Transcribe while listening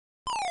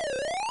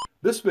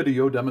This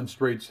video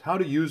demonstrates how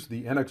to use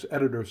the NX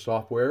Editor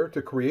software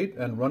to create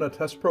and run a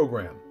test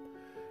program.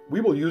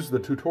 We will use the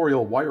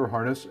tutorial wire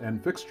harness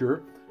and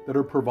fixture that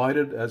are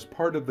provided as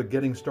part of the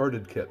Getting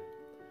Started kit.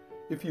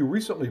 If you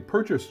recently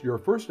purchased your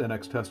first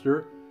NX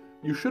tester,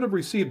 you should have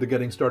received the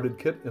Getting Started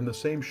kit in the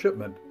same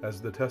shipment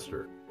as the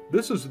tester.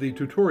 This is the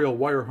tutorial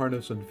wire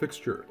harness and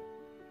fixture.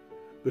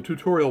 The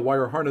tutorial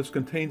wire harness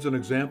contains an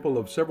example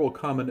of several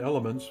common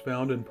elements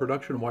found in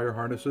production wire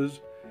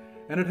harnesses,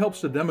 and it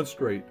helps to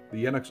demonstrate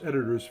the NX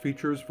Editor's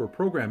features for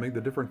programming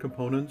the different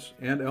components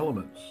and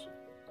elements.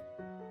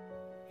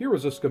 Here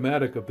is a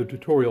schematic of the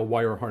tutorial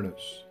wire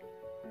harness.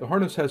 The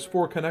harness has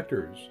 4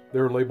 connectors.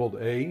 They're labeled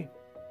A,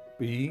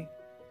 B,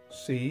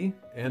 C,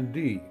 and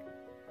D.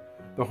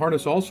 The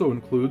harness also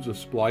includes a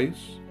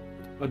splice,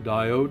 a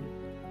diode,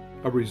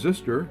 a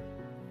resistor,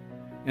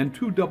 and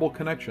 2 double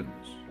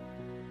connections.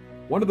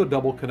 One of the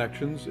double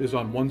connections is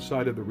on one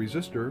side of the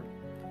resistor.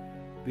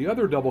 The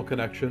other double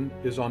connection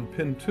is on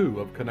pin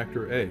 2 of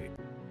connector A.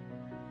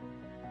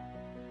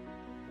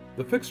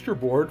 The fixture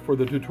board for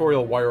the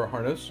tutorial wire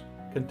harness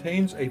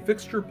contains a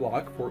fixture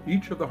block for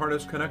each of the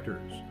harness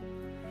connectors.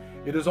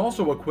 It is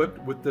also equipped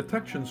with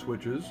detection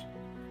switches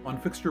on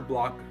fixture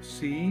block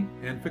C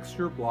and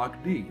fixture block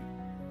D.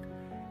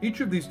 Each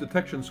of these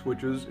detection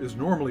switches is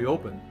normally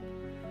open.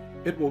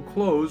 It will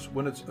close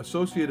when its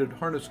associated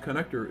harness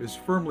connector is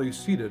firmly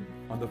seated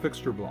on the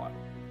fixture block.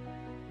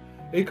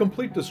 A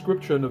complete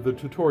description of the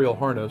tutorial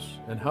harness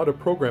and how to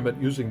program it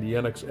using the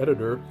NX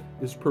Editor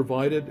is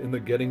provided in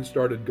the Getting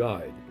Started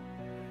guide.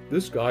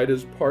 This guide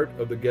is part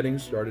of the Getting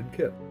Started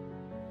kit.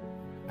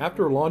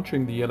 After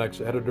launching the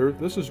NX Editor,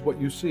 this is what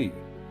you see.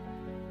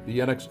 The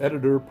NX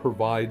Editor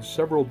provides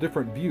several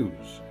different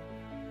views.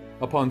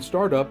 Upon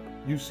startup,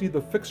 you see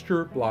the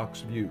fixture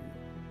blocks view.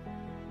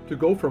 To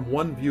go from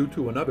one view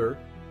to another,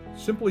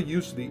 simply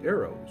use the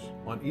arrows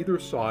on either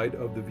side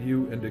of the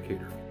view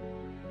indicator.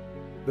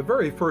 The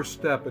very first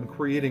step in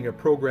creating a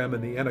program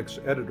in the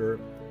NX Editor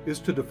is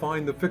to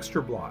define the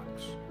fixture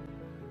blocks.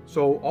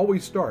 So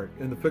always start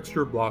in the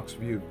fixture blocks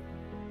view.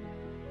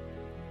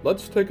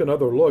 Let's take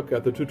another look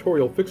at the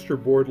tutorial fixture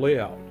board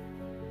layout.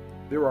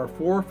 There are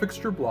 4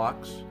 fixture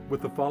blocks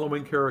with the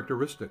following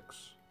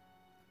characteristics.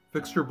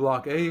 Fixture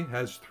block A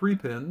has 3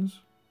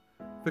 pins.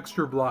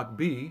 Fixture block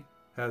B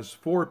has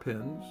 4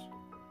 pins.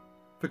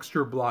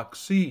 Fixture block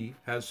C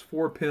has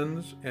 4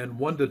 pins and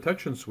 1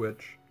 detection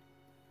switch.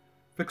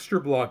 Fixture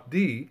block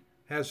D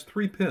has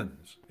 3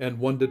 pins and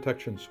 1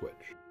 detection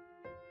switch.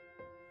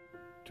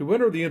 To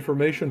enter the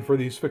information for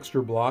these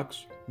fixture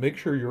blocks, make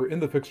sure you're in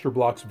the fixture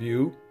blocks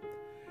view,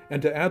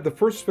 and to add the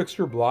first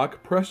fixture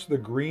block, press the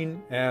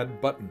green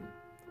Add button.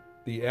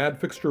 The Add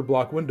Fixture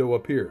Block window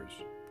appears.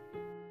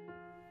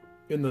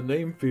 In the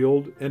name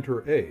field,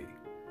 enter A,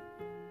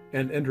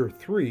 and enter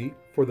 3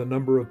 for the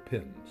number of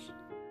pins.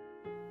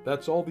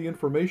 That's all the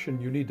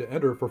information you need to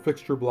enter for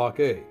fixture block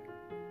A.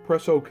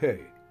 Press OK.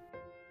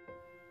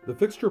 The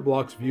fixture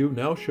blocks view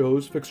now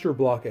shows fixture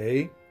block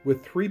A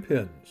with 3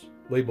 pins,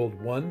 labeled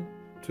 1,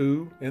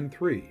 2, and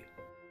 3.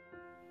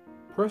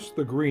 Press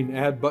the green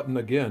Add button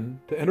again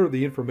to enter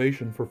the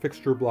information for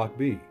fixture block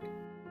B.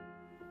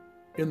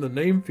 In the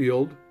name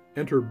field,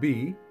 enter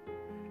B,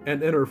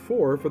 and enter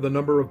 4 for the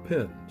number of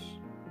pins.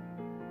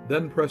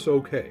 Then press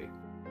OK.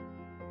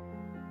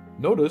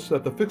 Notice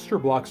that the fixture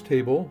blocks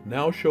table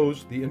now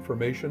shows the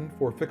information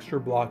for fixture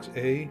blocks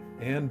A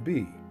and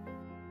B.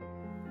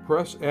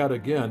 Press Add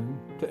again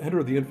to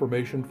enter the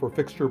information for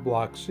fixture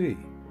block C.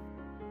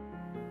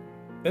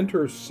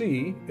 Enter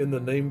C in the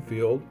name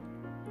field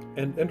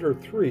and enter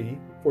 3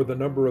 for the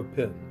number of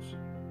pins.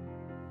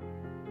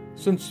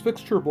 Since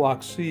fixture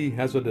block C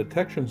has a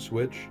detection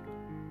switch,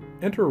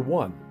 enter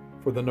 1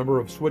 for the number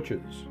of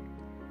switches.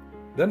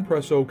 Then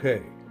press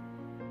OK.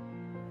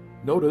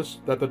 Notice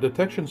that the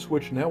detection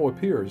switch now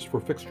appears for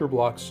fixture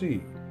block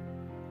C.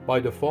 By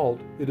default,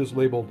 it is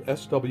labeled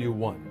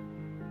SW1.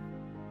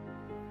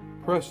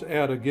 Press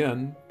Add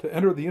again to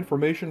enter the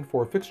information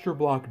for fixture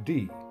block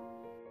D.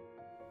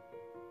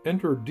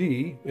 Enter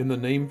D in the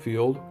name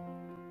field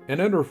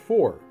and enter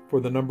 4 for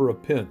the number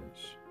of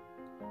pins.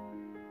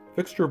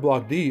 Fixture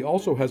block D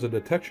also has a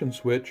detection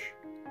switch,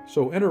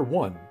 so enter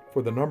 1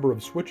 for the number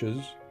of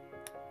switches,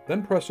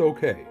 then press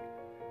OK.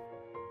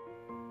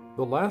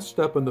 The last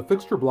step in the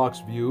fixture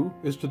blocks view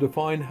is to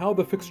define how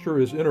the fixture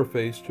is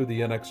interfaced to the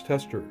NX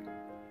tester.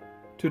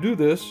 To do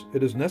this,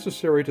 it is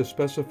necessary to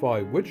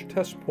specify which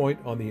test point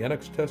on the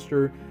NX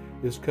tester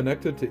is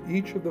connected to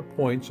each of the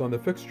points on the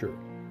fixture.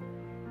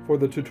 For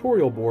the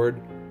tutorial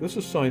board, this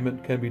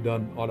assignment can be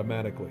done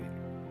automatically.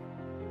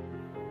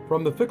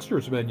 From the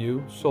Fixtures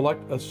menu,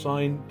 select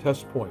Assign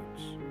Test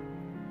Points.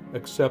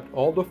 Accept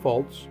all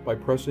defaults by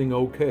pressing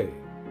OK.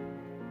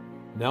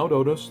 Now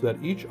notice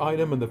that each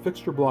item in the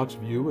fixture blocks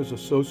view is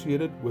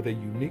associated with a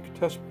unique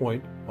test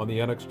point on the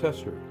NX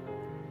tester.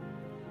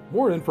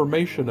 More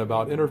information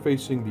about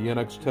interfacing the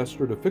NX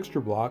tester to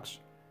fixture blocks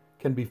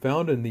can be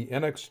found in the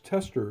NX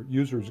Tester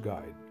User's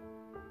Guide.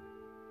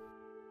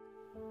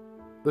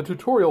 The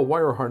tutorial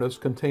wire harness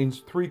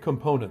contains 3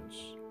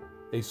 components: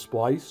 a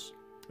splice,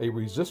 a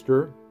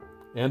resistor,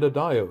 and a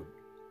diode.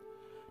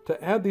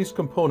 To add these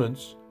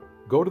components,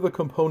 go to the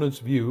Components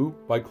view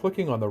by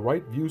clicking on the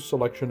right View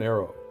Selection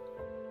arrow.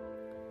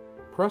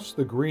 Press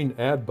the green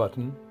Add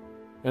button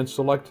and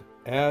select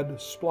Add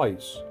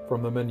Splice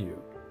from the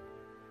menu.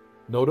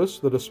 Notice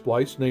that a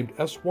splice named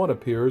S1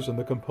 appears in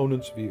the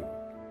Components view.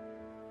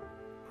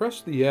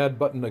 Press the Add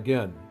button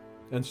again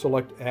and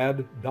select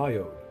Add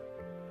Diode.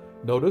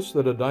 Notice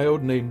that a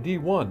diode named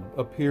D1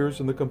 appears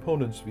in the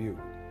Components view.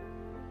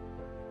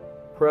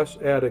 Press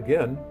Add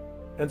again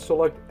and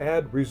select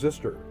Add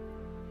Resistor.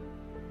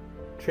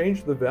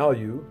 Change the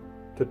value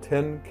to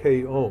 10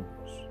 k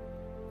ohms.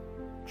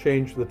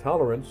 Change the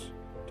tolerance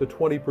to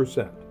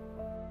 20%.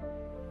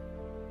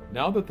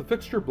 Now that the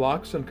fixture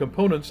blocks and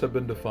components have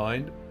been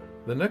defined,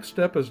 the next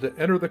step is to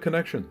enter the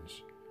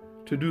connections.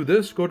 To do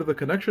this, go to the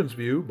Connections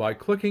view by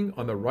clicking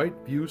on the right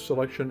View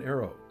Selection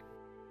arrow.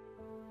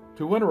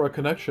 To enter a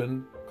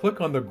connection,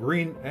 click on the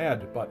green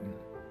Add button.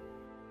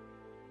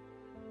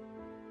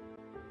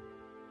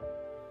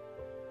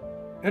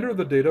 Enter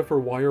the data for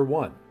wire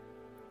 1.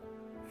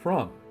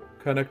 From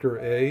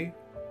connector A,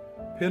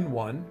 pin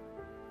 1,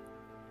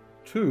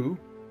 to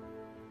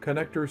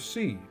connector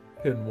C,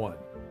 pin 1.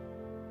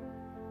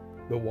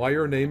 The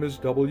wire name is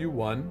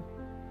W1,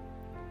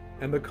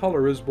 and the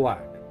color is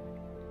black.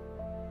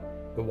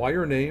 The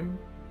wire name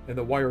and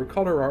the wire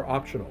color are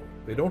optional.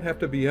 They don't have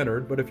to be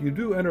entered, but if you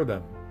do enter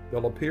them,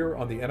 they'll appear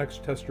on the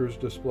NX Tester's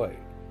display.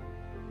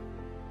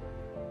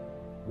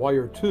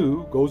 Wire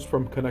 2 goes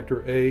from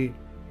connector A,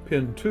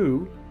 pin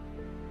 2,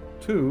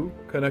 to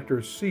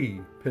connector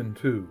C, pin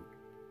 2.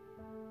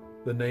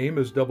 The name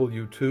is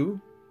W2.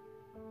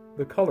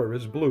 The color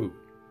is blue.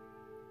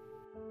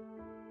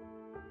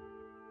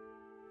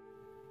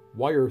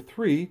 Wire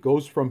 3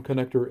 goes from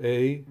connector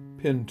A,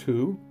 pin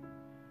 2,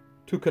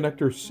 to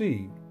connector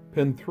C,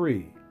 pin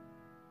 3.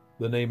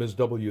 The name is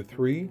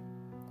W3.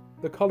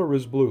 The color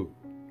is blue.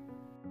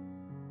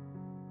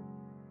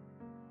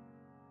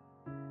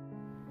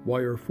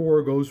 Wire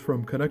 4 goes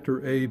from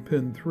connector A,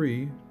 pin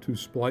 3, to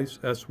splice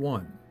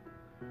S1.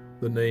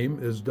 The name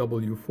is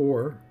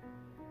W4.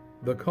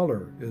 The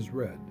color is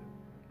red.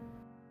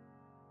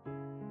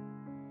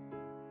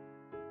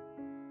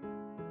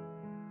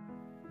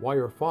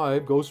 Wire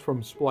 5 goes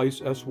from splice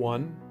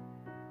S1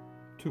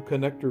 to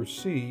connector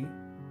C,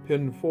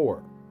 pin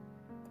 4.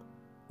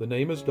 The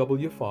name is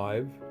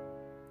W5.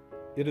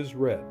 It is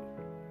red.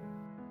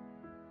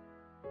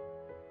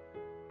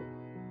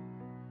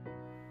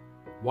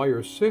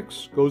 Wire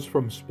 6 goes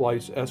from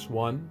splice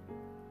S1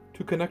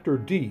 to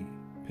connector D,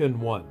 pin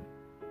 1.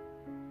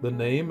 The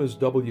name is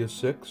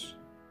W6.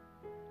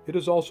 It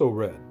is also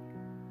red.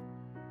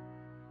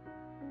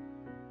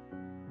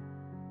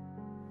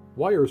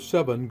 Wire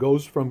 7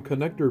 goes from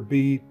connector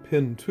B,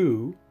 pin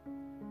 2,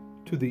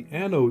 to the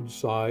anode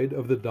side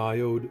of the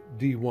diode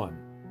D1.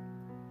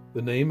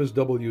 The name is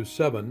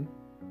W7.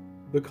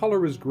 The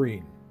color is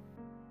green.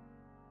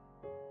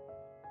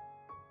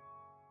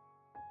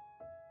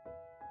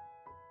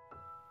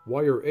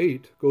 Wire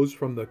 8 goes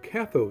from the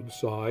cathode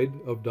side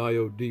of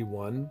diode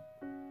D1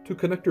 to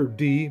connector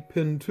D,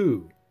 pin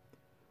 2.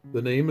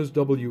 The name is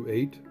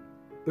W8.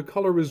 The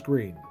color is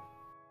green.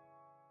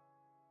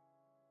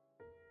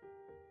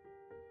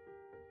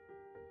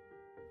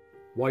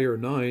 Wire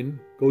 9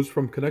 goes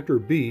from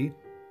connector B,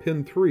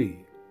 pin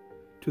 3,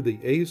 to the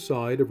A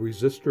side of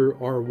resistor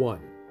R1.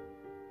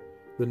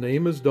 The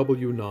name is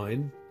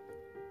W9.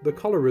 The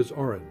color is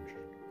orange.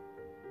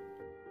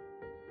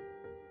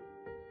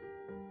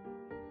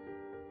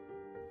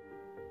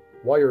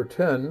 Wire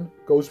 10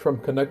 goes from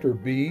connector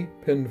B,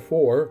 pin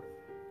 4,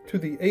 to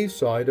the A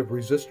side of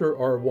resistor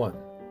R1.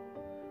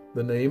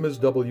 The name is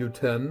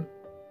W10.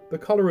 The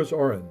color is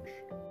orange.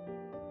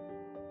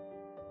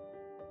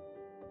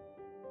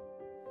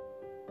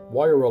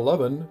 Wire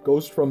 11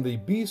 goes from the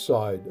B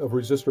side of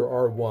resistor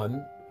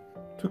R1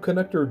 to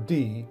connector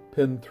D,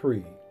 pin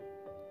 3.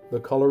 The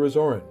color is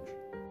orange.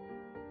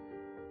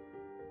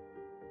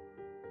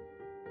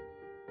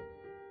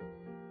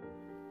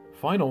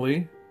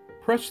 Finally,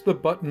 press the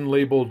button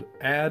labeled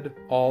Add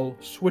All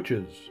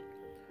Switches.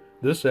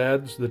 This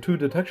adds the 2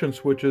 detection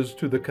switches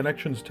to the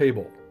connections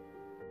table.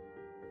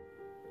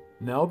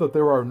 Now that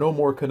there are no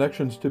more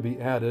connections to be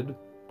added,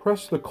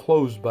 press the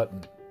Close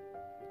button.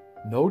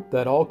 Note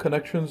that all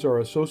connections are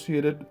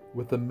associated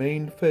with the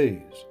main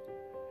phase,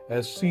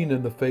 as seen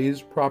in the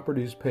Phase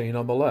Properties pane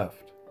on the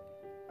left.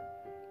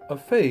 A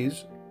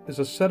phase is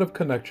a set of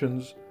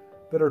connections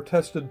that are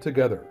tested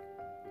together.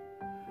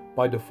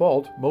 By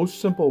default, most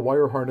simple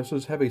wire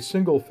harnesses have a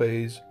single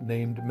phase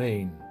named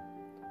main.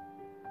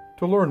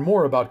 To learn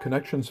more about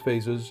connections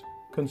phases,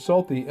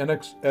 consult the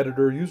NX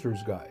Editor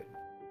User's Guide.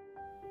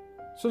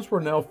 Since we're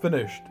now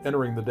finished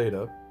entering the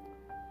data,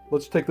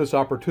 let's take this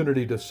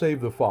opportunity to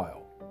save the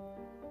file.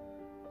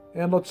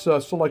 And let's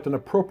select an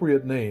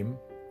appropriate name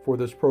for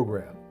this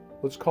program.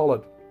 Let's call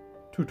it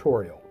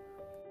Tutorial.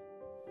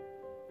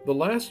 The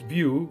last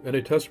view in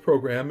a test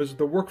program is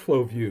the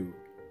Workflow view.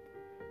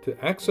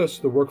 To access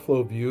the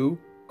Workflow view,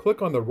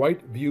 click on the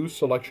right View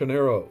Selection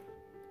arrow.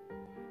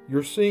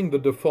 you're seeing the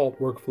default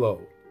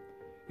workflow.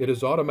 It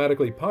is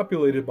automatically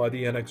populated by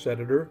the NX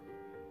editor,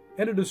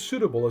 and it is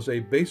suitable as a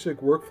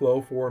basic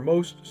workflow for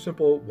most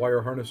simple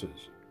wire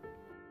harnesses.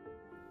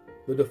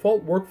 The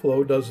default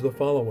workflow does the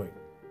following.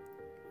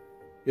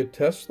 It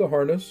tests the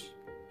harness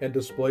and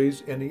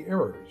displays any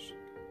errors.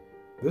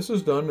 This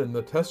is done in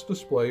the Test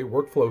Display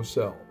workflow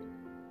cell.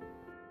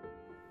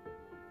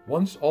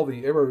 Once all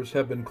the errors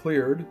have been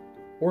cleared,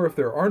 or if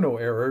there are no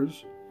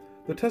errors,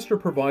 the tester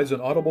provides an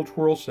audible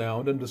twirl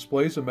sound and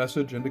displays a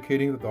message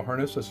indicating that the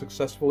harness has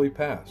successfully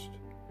passed.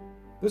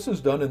 This is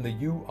done in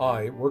the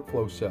UI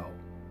workflow cell.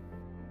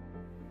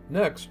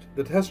 Next,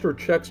 the tester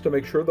checks to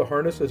make sure the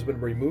harness has been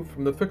removed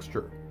from the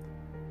fixture.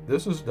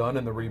 This is done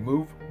in the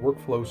Remove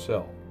workflow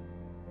cell.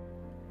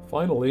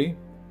 Finally,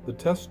 the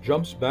test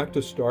jumps back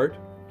to start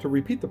to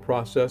repeat the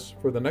process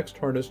for the next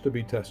harness to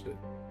be tested.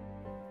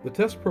 The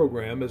test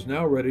program is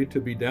now ready to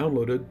be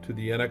downloaded to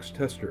the NX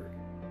tester.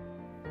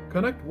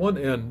 Connect one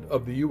end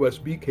of the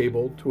USB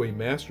cable to a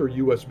master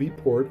USB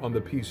port on the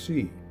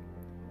PC,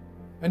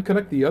 and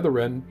connect the other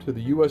end to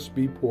the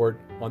USB port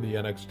on the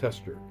NX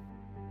tester.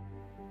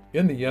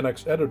 In the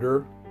NX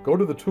editor, go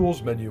to the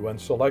Tools menu and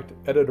select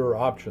Editor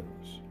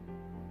Options.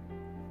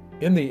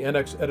 In the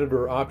NX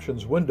Editor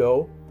Options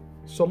window,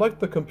 select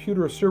the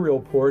computer serial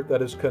port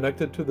that is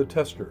connected to the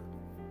tester.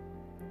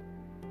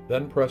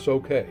 Then press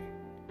OK.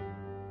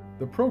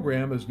 The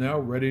program is now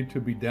ready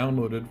to be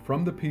downloaded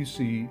from the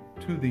PC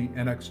to the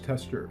NX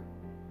tester.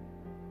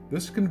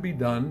 This can be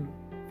done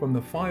from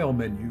the File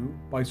menu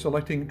by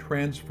selecting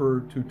Transfer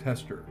to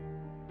Tester.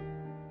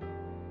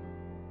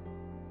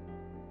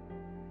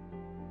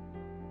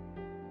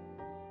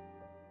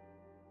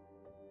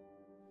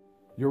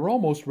 You're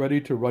almost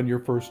ready to run your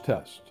first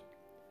test.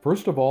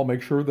 First of all,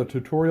 make sure the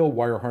tutorial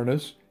wire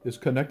harness is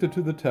connected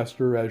to the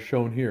tester as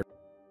shown here.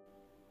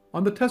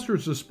 On the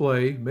tester's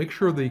display, make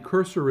sure the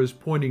cursor is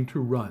pointing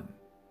to Run.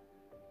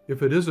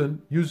 If it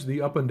isn't, use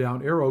the up and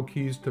down arrow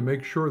keys to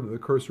make sure that the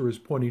cursor is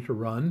pointing to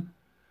Run.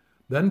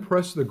 Then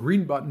press the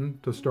green button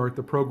to start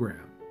the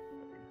program.